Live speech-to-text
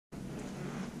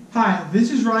Hi,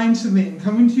 this is Ryan Celine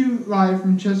coming to you live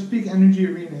from Chesapeake Energy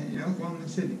Arena in Oklahoma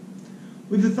City.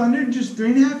 With the Thunder just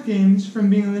 3.5 games from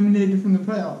being eliminated from the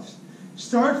playoffs,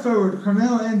 star forward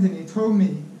Carmelo Anthony told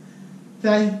me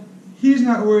that he is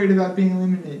not worried about being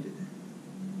eliminated.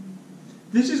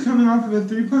 This is coming off of a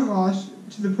 3-point loss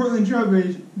to the Portland Trail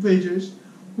Blazers,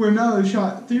 where Melo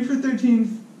shot 3 for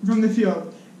 13 from the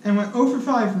field and went 0 for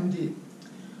 5 from deep.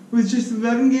 With just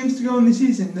 11 games to go in the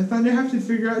season, the Thunder have to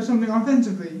figure out something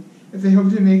offensively if they hope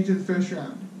to make it to the first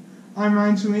round. I'm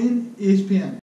Ryan Celine, ESPN.